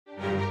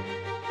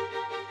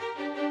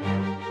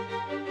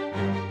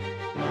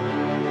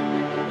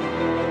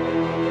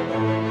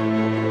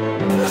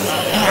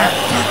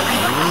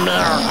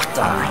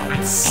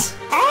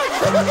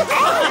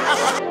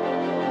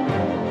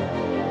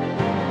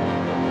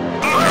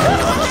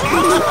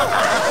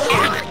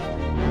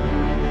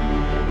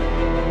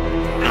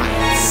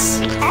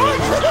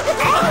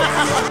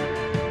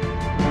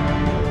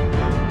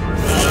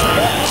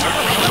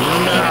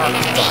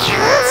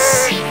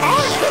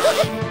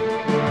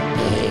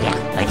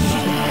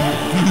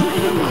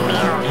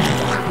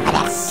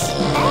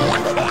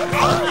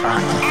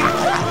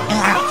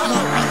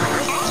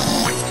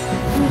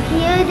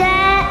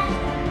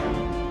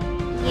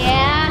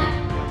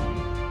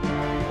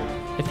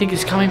I think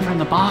it's coming from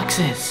the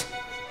boxes.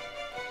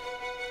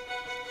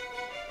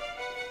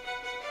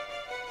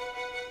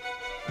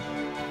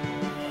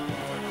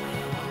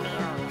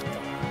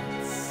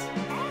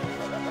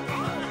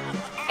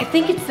 I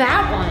think it's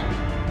that one.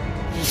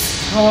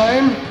 It's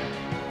time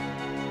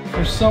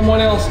for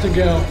someone else to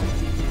go.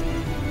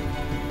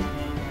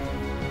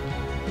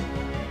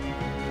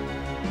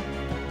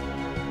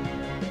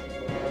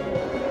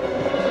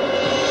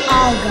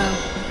 I'll go.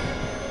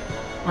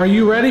 Are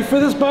you ready for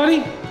this,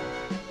 buddy?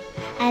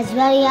 As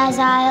ready as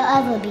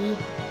I'll ever be.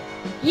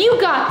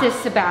 You got this,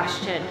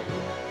 Sebastian.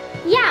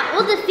 Yeah,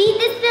 we'll defeat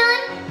this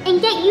villain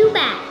and get you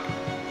back.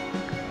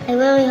 I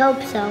really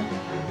hope so.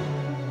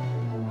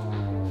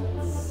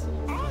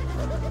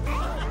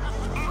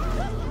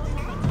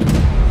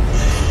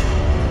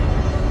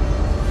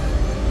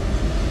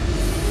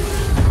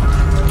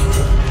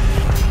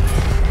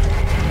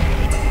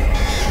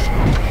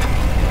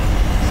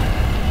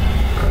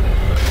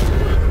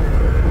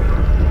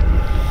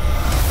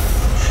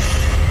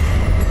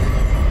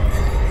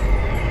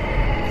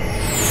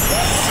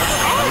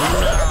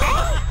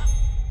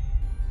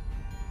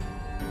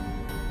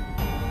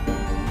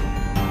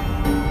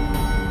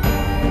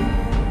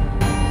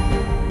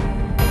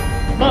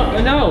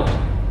 No!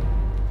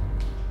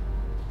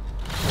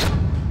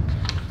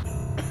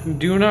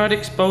 Do not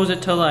expose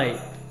it to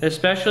light,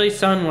 especially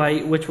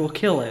sunlight, which will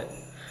kill it.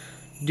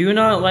 Do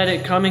not let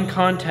it come in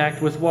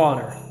contact with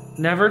water.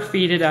 Never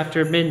feed it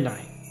after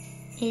midnight.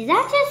 Is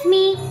that just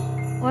me?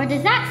 Or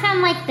does that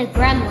sound like the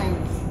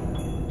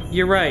Gremlins?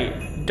 You're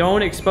right.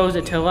 Don't expose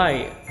it to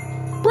light.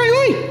 Bright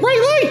light!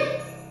 Bright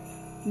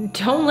light!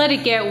 Don't let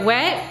it get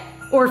wet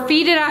or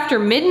feed it after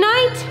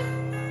midnight?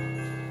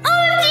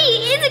 OMG!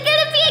 Is it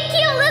gonna be a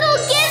cute little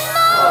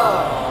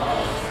gizmo?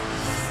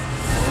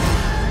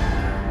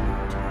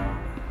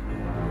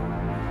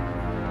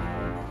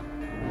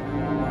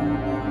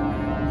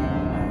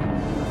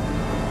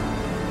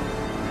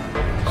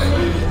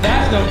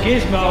 That's no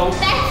gizmo.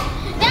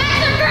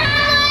 That's a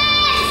gremlin!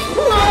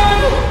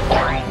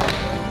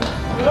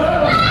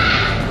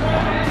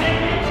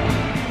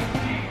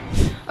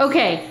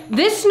 Okay,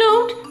 this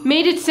note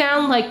made it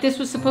sound like this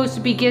was supposed to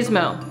be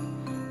Gizmo.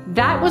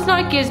 That was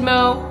not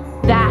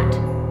Gizmo, that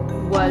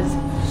was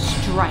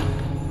Stripe.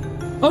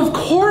 Of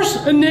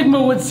course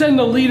Enigma would send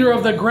the leader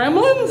of the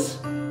Gremlins!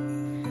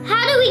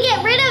 How do we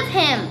get rid of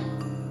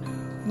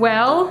him?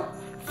 Well,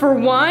 for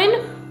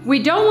one,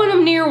 we don't want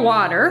him near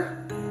water.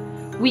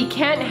 We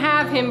can't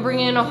have him bring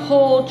in a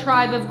whole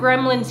tribe of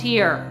gremlins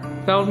here.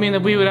 That would mean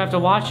that we would have to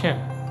watch him.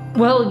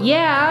 Well,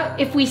 yeah,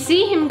 if we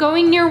see him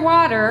going near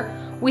water,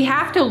 we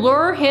have to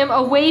lure him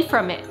away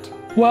from it.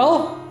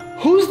 Well,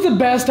 who's the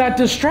best at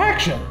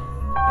distraction?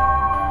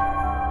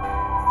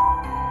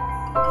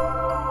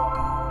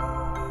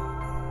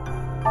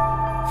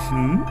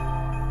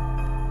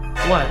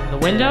 What, the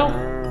window?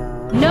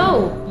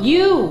 No,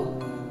 you.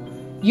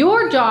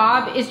 Your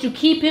job is to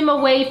keep him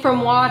away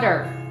from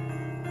water.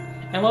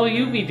 And what will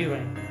you be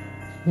doing?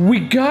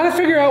 We gotta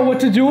figure out what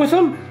to do with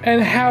him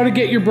and how to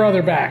get your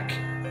brother back.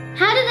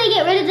 How did they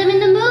get rid of them in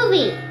the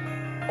movie?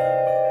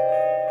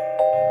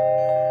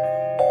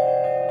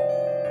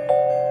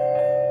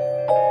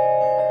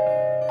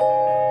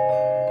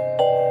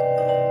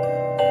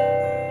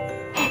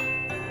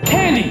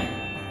 Candy!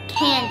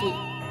 Candy.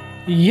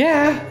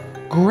 Yeah,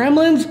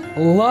 gremlins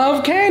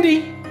love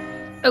candy.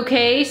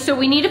 Okay, so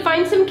we need to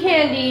find some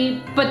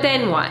candy, but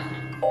then what?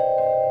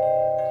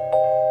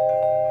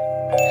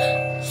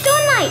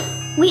 Sunlight!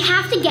 We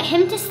have to get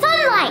him to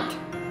sunlight!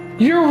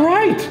 You're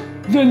right.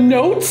 The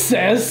note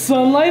says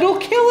sunlight will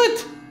kill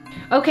it.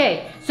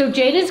 Okay, so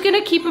Jaden's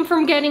gonna keep him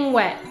from getting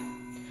wet.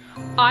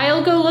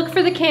 I'll go look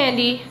for the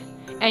candy,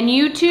 and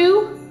you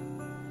two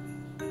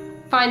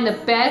find the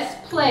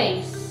best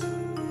place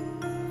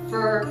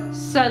for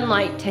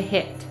sunlight to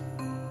hit.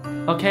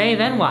 Okay,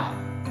 then what?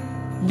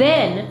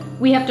 Then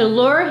we have to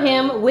lure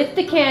him with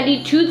the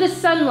candy to the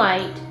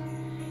sunlight,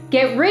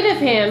 get rid of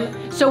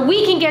him so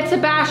we can get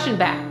Sebastian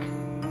back.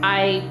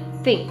 I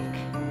think.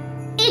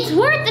 It's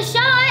worth a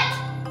shot!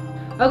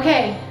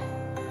 Okay,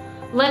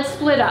 let's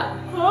split up.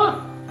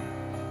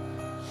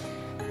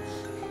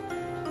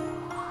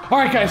 All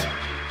right, guys.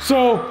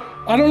 So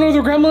I don't know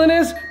who the gremlin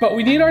is, but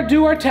we need to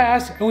do our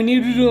tasks and we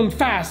need to do them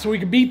fast so we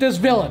can beat this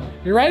villain.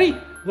 You ready?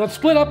 Let's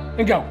split up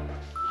and go.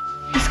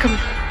 He's coming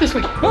this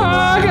way.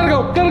 Ah, I gotta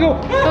go, gotta go.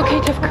 Okay,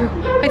 Tuf Crew,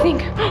 I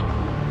think.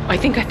 I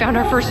think I found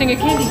our first thing of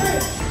candy.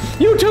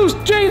 You two,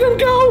 Jaden,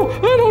 go!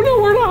 I don't know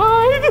where to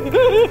hide!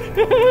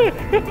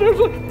 There's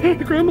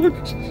a gremlin.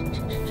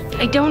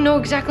 I don't know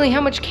exactly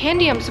how much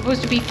candy I'm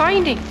supposed to be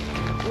finding.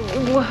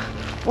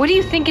 What do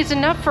you think is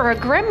enough for a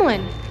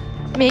gremlin?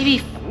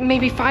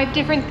 Maybe 5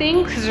 different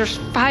things, because there's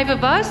 5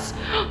 of us?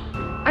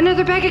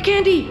 Another bag of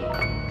candy!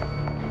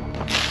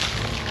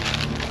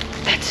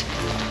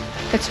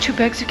 That's 2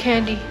 bags of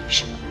candy.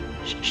 Shh,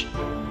 shh, shh.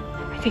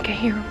 I think I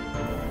hear him.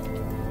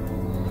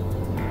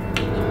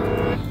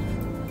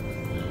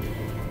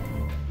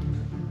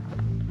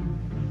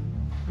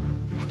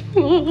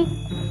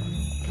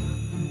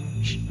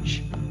 Shh,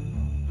 shh.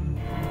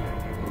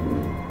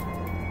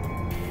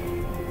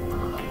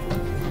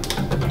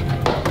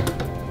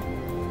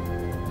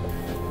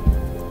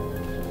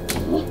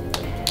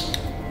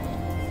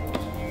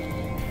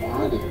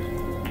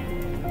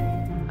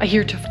 I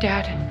hear Tuf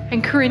Dad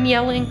and Corinne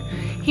yelling.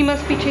 He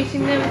must be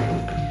chasing them.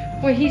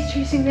 While he's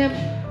chasing them,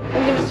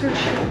 I'm gonna search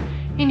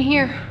in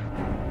here.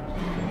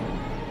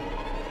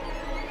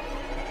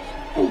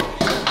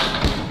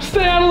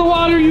 Stay out of the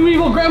water, you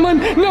evil gremlin!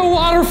 No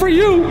water for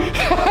you!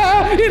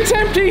 It's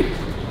empty!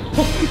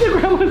 The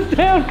gremlin's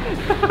down!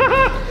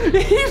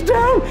 He's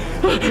down!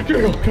 Gotta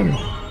go.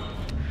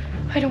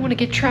 I don't want to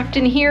get trapped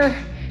in here.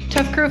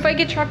 Tuf Crew, if I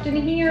get trapped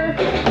in here,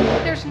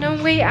 there's no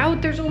way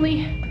out. There's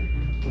only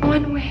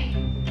one way.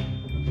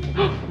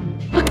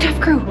 Look,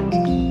 Tuf Crew,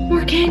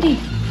 more candy.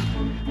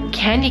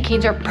 Candy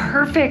canes are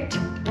perfect.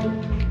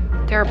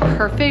 They're a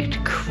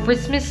perfect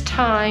Christmas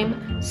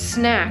time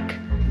snack.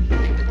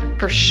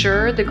 For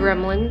sure, the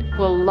gremlin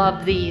will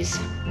love these.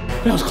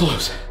 That was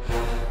close.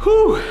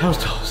 Whew, that was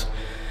close.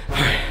 All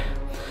right.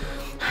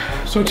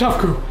 So Tuf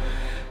Crew,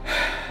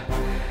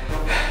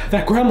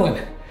 that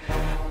gremlin,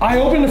 I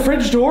opened the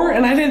fridge door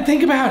and I didn't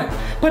think about it,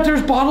 but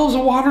there's bottles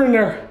of water in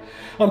there.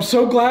 I'm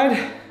so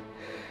glad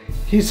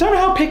he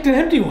somehow picked an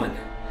empty one.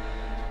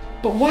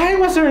 But why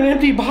was there an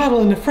empty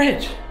bottle in the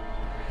fridge?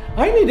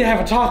 I need to have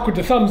a talk with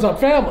the Thumbs Up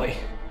family.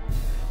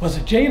 Was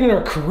it Jaden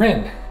or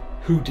Corinne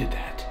who did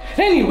that?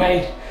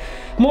 Anyway,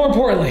 more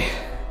importantly.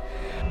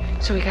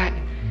 So we got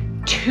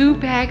 2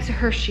 bags of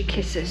Hershey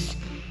Kisses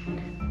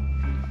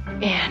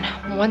and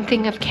 1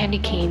 thing of candy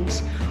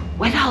canes.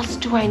 What else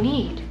do I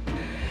need?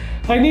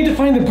 I need to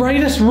find the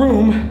brightest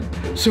room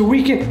so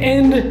we can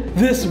end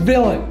this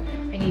villain.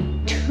 I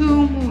need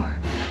 2 more.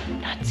 I'm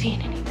not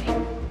seeing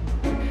anything.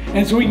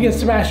 And so we can get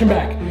Sebastian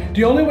back.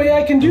 The only way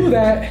I can do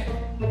that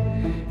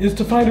is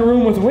to find a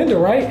room with a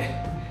window, right?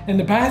 And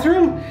the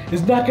bathroom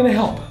is not gonna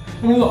help.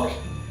 I mean, look,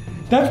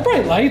 that's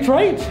bright lights,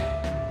 right?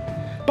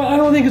 But I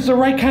don't think it's the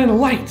right kind of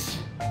lights.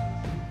 I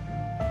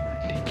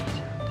think he's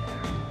out there.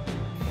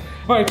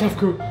 All right, Tuf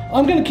Crew,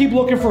 I'm gonna keep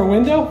looking for a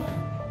window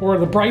or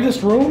the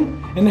brightest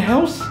room in the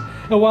house.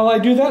 And while I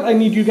do that, I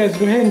need you guys to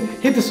go ahead and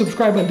hit the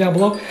subscribe button down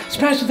below,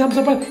 smash the thumbs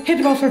up button, hit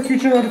the bell for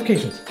future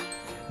notifications.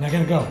 And I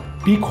gotta go.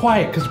 Be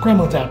quiet, because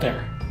Gremlin's out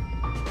there.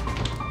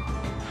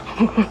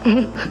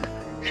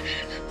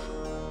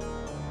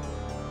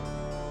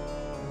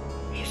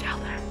 He's out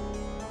there.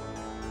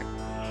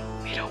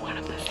 We don't want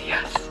him to see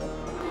us.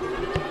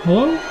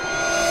 Hello?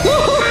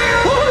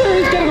 Oh, there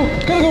he is.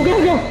 Gotta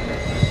go.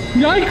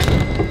 Yikes!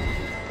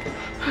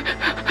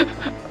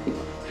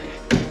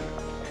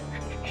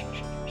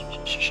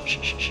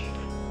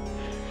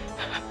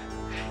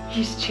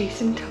 He's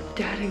chasing Tuf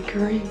Dad and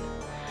Corinne.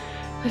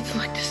 Let's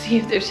look to see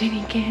if there's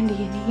any candy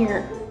in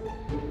here.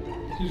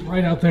 He's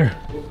right out there.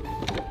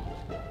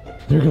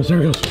 There he goes.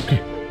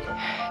 Okay.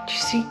 Do you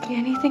see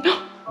anything?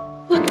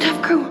 Look, Tuf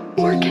Crew,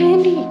 more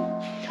candy.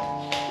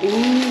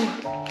 Ooh.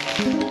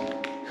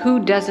 Who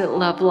doesn't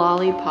love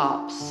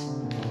lollipops?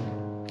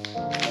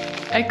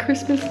 At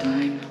Christmas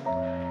time.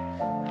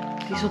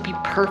 These will be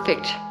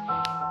perfect.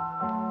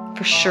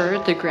 For sure,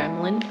 the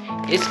gremlin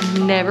is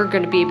never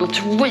going to be able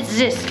to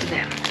resist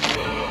them.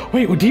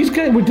 Wait, would this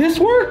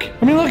work?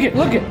 I mean, look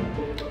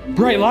it.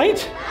 Bright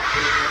light?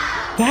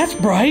 That's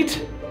bright.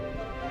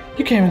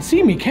 You can't even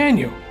see me, can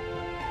you?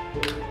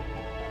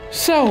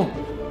 So,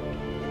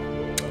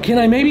 can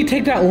I maybe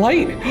take that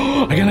light?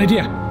 I got an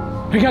idea.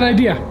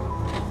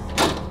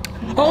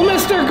 Oh,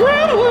 Mr.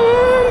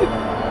 Gremlin!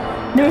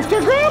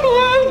 Mr.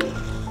 Gremlin!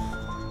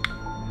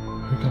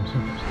 Here comes.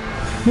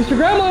 Mr.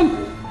 Gremlin,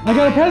 I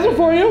got a present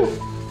for you.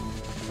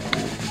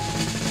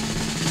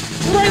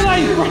 Bright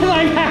light!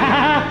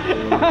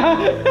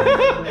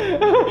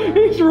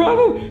 He's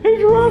running!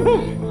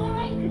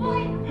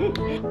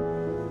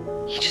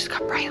 He just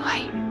got bright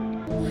light.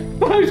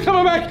 Oh, he's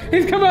coming back!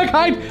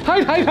 Hide!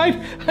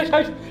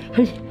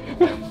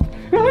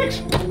 Yikes!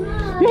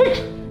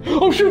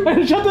 Oh shoot,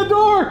 I shut the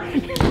door!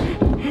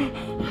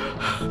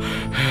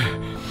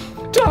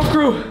 Tuf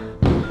Crew!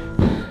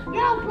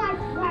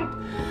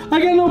 I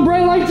got no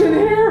bright lights in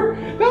here!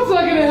 That's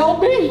not gonna help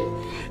me!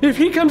 If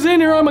he comes in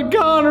here, I'm a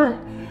goner!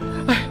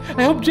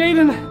 I hope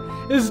Jaden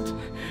is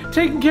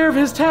taking care of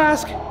his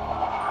task.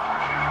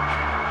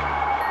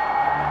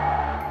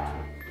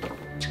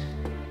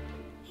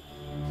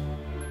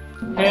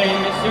 Hey,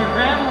 Mr.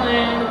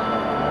 Gremlin!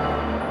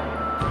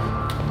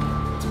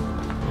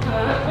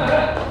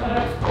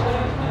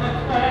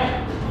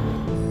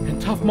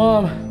 Tough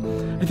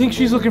Mom. I think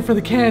she's looking for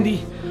the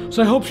candy,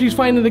 so I hope she's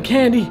finding the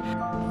candy.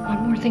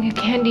 One more thing of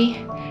candy,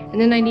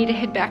 and then I need to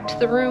head back to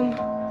the room.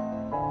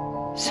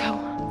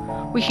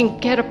 So we can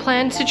get a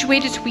plan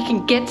situated so we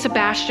can get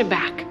Sebastian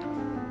back.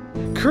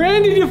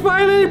 Corinne, did you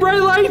find any bright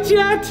lights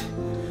yet?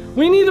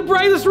 We need the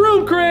brightest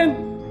room,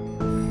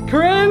 Corinne.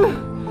 Corinne?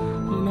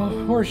 Oh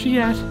no, where's she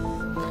at?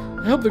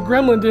 I hope the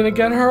gremlin didn't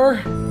get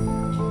her.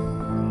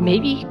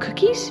 Maybe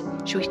cookies?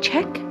 Should we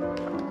check?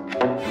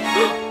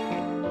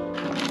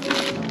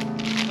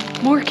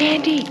 More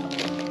candy.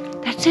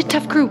 That's it,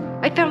 Tuf Crew.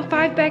 I found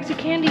 5 bags of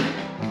candy.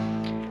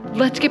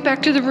 Let's get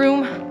back to the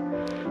room.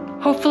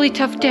 Hopefully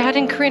Tough Dad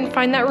and Corinne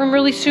find that room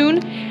really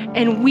soon,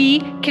 and we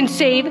can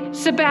save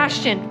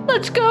Sebastian.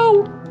 Let's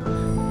go.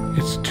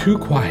 It's too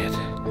quiet.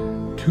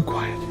 Too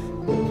quiet.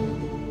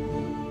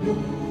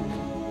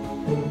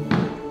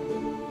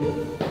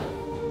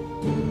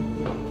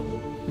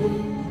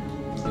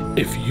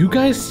 If you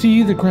guys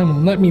see the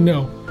gremlin, let me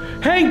know.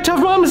 Hey,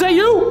 Tough Mom, is that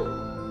you?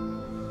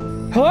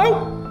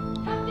 Hello?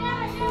 Tough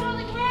Dad, I found all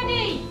the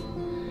candy.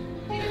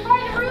 Did you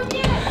find a room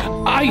yet?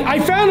 I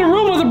found a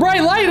room with a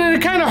bright light and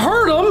it kind of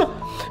hurt him,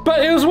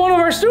 but it was one of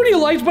our studio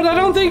lights. But I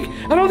don't think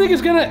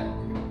it's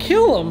gonna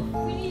kill him.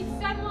 We need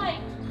sunlight.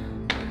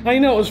 I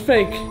know it was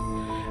fake.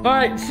 All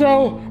right,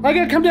 so I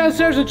gotta come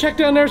downstairs and check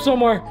down there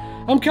somewhere.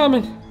 I'm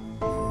coming.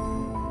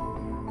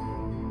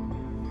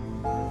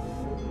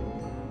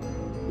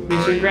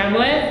 Mr.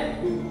 Gremlin?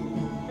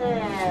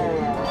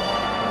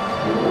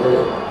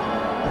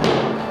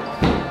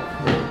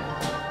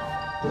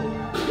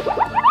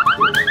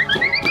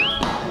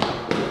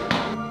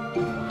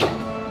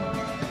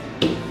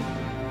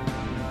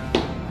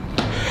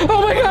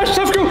 Oh my gosh,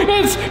 Tuf Crew,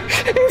 it's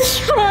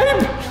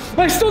Stripe!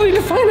 I still need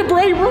to find a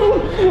bright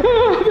room.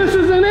 This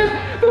isn't it.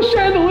 The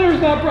chandelier's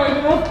not bright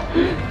enough.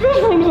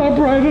 This room's not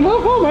bright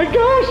enough. Oh my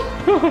gosh.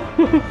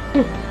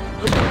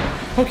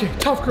 Okay,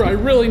 Tuf Crew, I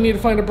really need to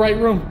find a bright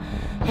room.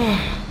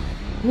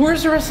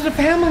 Where's the rest of the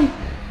family?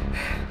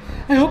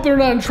 I hope they're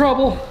not in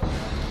trouble.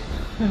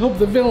 I hope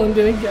the villain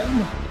didn't get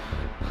them.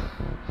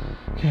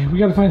 Okay, we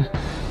gotta find,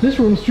 this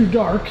room's too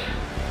dark.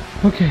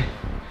 Okay.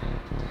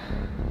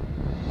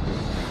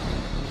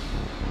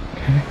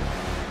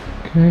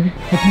 Okay,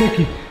 that's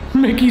Mickey.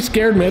 Mickey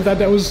scared me. I thought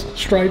that was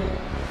Stripe.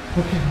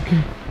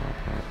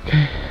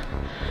 Okay.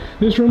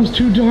 This room's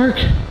too dark.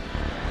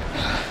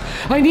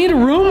 I need a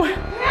room.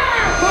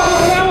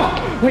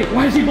 Oh, no. Wait,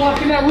 why is he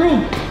blocking that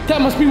room?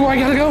 That must be where I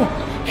gotta go.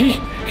 He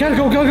gotta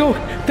go.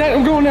 That,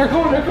 I'm going there.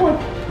 Go. Go.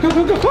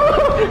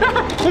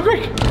 Oh,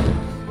 quick.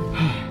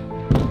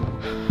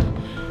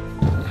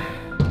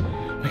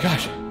 Oh my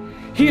gosh,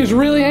 he is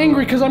really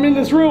angry because I'm in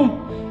this room,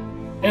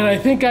 and I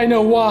think I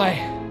know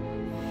why.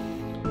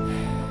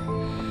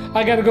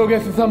 I gotta go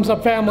get the Thumbs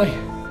Up family.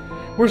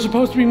 We're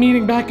supposed to be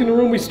meeting back in the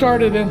room we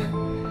started in.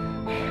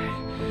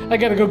 I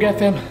gotta go get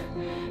them.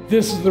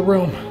 This is the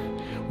room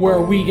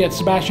where we get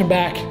Sebastian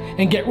back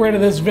and get rid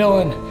of this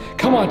villain.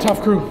 Come on,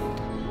 Tuf Crew.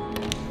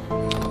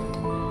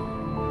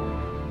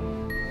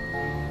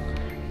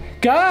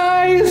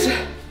 Guys!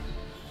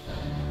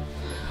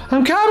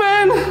 I'm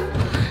coming!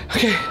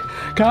 Okay,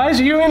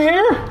 guys, are you in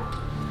here?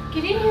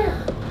 Get in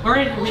here. All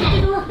right,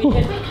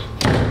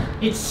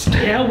 it's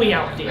scary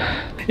out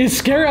there. It's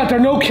scary out there,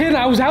 no kidding.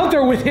 I was out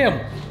there with him.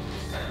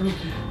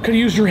 Could have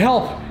used your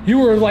help. You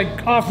were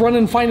like off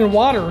running finding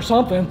water or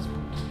something.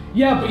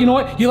 Yeah, but you know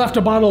what? You left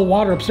a bottle of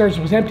water upstairs.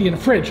 It was empty in the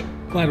fridge.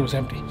 Glad it was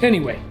empty.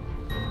 Anyway.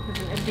 There's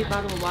an empty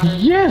bottle of water.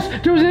 Yes,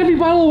 there was an empty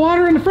bottle of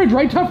water in the fridge,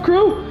 right, Tuf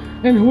Crew?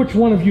 And which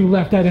one of you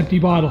left that empty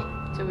bottle?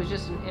 So it was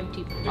just an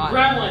empty bottle.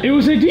 Gremlin. It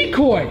was a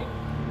decoy.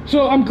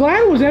 So I'm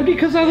glad it was empty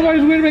because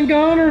otherwise we'd have been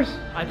goners.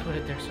 I put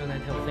it there so that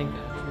he'll think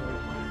that it's real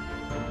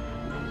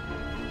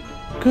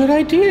water. Good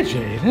idea,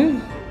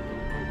 Jaden.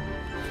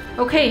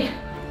 Okay,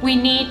 we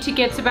need to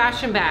get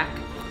Sebastian back.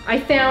 I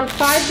found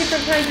 5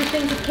 different kinds of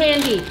things of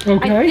candy.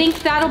 Okay. I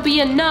think that'll be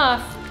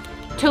enough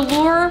to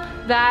lure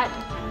that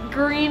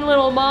green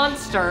little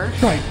monster,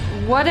 Right.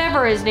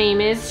 whatever his name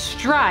is,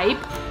 Stripe,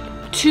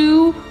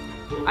 to,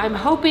 I'm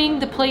hoping,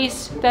 the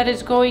place that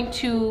is going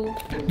to...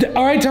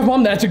 All right, Tough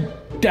Mom, that's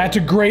a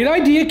great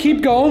idea.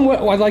 Keep going.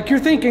 I like your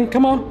thinking.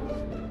 Come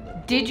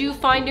on. Did you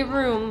find a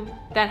room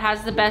that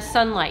has the best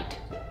sunlight?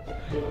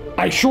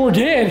 I sure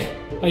did.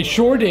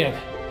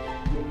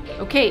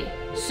 Okay,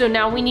 so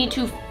now we need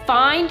to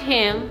find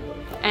him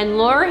and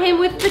lure him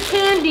with the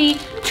candy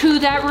to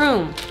that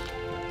room.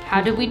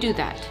 How do we do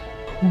that?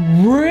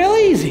 Real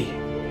easy.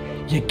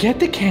 You get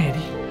the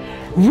candy,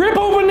 rip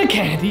open the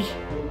candy.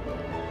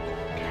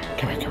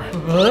 Come here.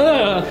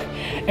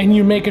 And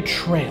you make a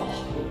trail.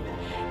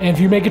 And if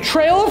you make a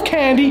trail of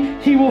candy,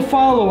 he will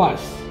follow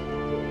us.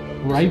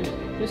 Right?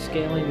 Who's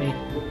scaling me?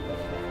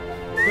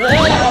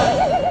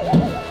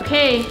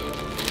 Okay,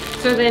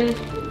 so then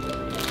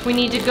we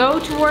need to go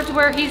towards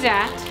where he's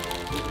at,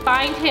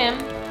 find him.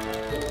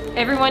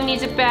 Everyone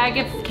needs a bag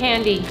of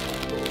candy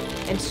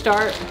and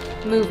start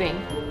moving.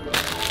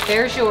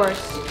 There's yours.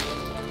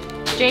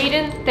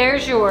 Jaden,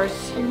 there's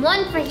yours. And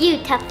one for you,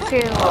 Tuf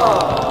Crew.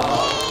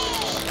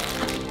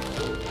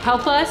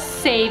 Help us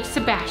save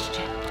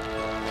Sebastian.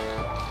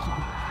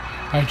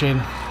 All right,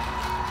 Jaden.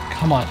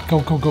 Come on.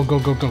 Go.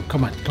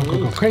 Come on.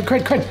 Go. Craig.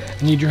 I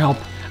need your help.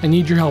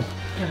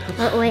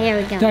 Oh, wait, here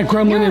we go. That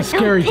gremlin is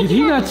scary. Did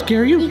he not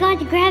scare you? You got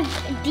to grab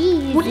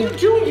these. What are you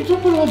doing? You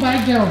don't put the whole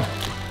bag down.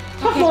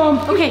 Mom.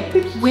 Okay,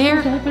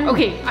 where?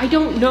 Okay, I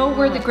don't know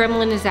where the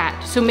gremlin is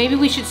at. So maybe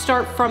we should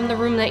start from the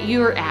room that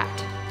you're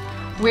at.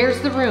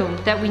 Where's the room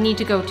that we need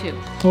to go to?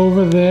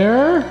 Over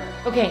there.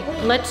 Okay,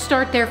 let's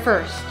start there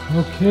first.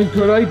 Okay,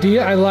 good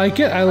idea. I like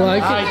it.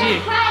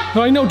 Idea.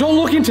 No, I know. Don't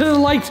look into the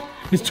light.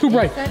 It's too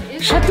bright.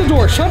 Shut the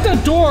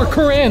door,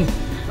 Corinne.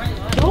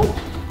 Don't.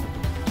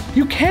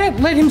 You can't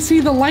let him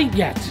see the light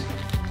yet.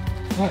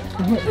 Okay,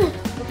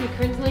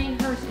 Corinne's laying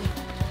hers.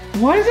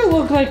 Why does it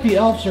look like the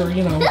elves are,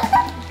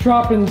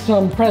 dropping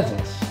some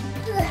presents?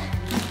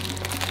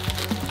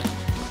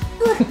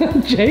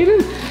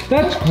 Jaden?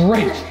 That's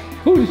great.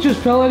 Ooh, it just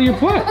fell out of your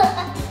butt.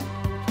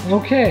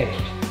 Okay.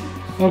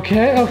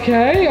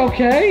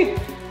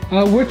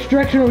 Which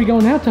direction are we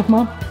going now, Tough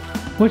Mom?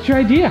 What's your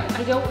idea?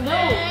 I don't know.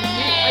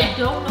 I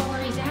don't know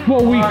where he's at.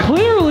 Well, we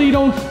clearly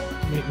don't...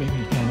 Maybe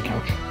he's behind the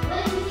couch.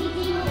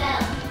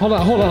 Hold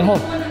on.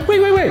 Wait.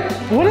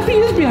 What if he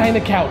is behind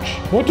the couch?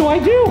 What do I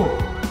do?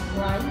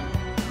 Run.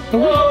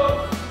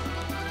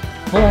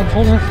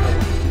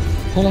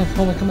 Hold on.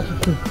 Come on.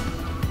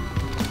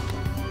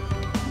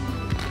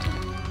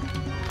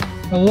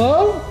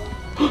 Hello?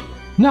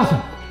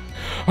 Nothing.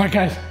 All right,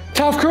 guys.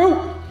 Tuf Crew,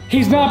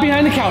 he's not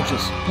behind the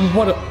couches.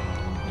 What a...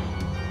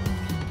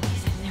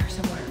 He's in there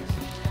somewhere.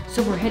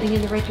 So we're heading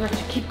in the right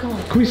direction. Keep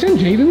going. Can we send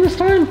Jaden this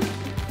time?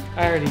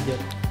 I already did.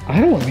 I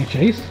don't want to be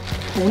chased.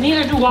 Well,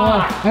 neither do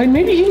I.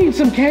 Maybe he needs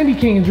some candy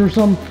canes or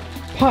some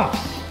puffs.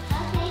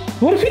 Okay,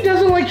 What if he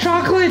doesn't like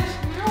chocolate?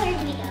 now where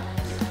do we go?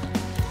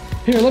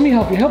 Here, let me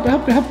help you. Help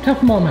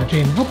Tough Mom out,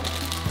 Jaden. Help.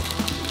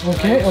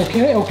 Okay.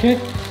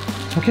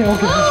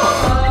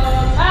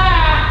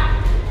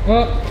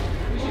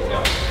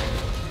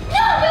 No,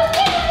 don't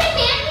get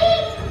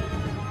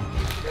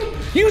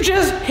You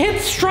just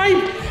hit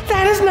Stripe.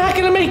 That is not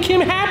going to make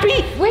him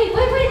happy. Wait,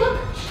 look.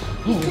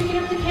 He's picking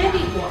up the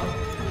candy for.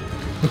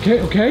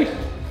 Okay.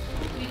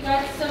 We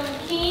got some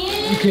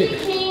candy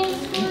canes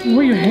for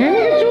Were you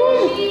handing it to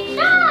him?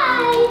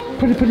 Hi!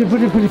 Put it. There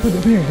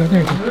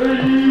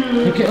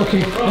you go.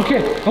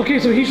 Okay,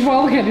 so he should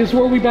follow the candy. This is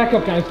where we back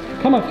up, guys.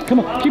 Come on.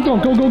 Keep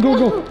going. Go.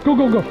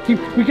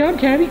 We got him,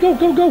 candy. Go.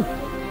 What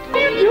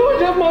are you doing,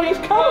 Tough Mom? He's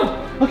coming.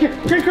 Okay,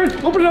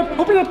 great. Open it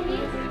up.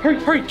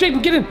 Hurry,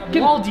 Jaden, get in.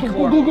 Wall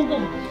decor. Go.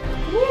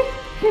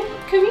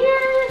 Come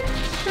here,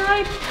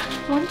 Stripe.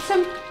 Want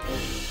some?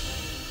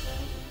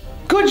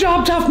 Good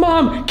job, Tough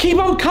Mom. Keep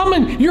on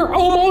coming. You're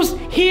almost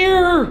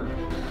here.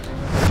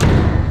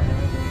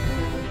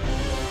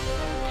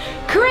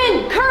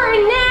 Corinne,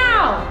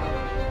 now!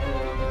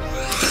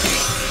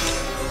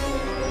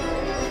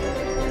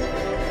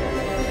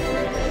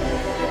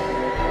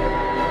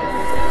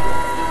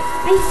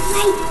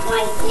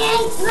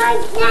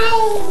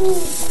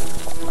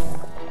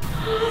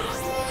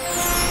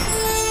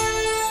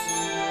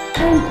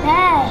 I'm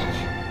back.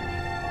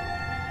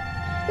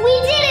 We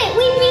did it!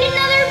 We beat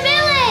another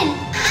villain!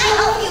 I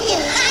hope you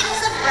get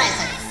lots of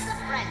presents.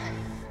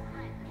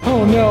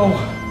 Oh no.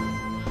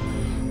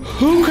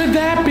 Who could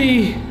that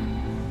be?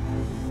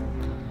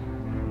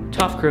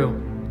 Tuf Crew,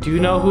 do you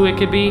know who it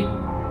could be?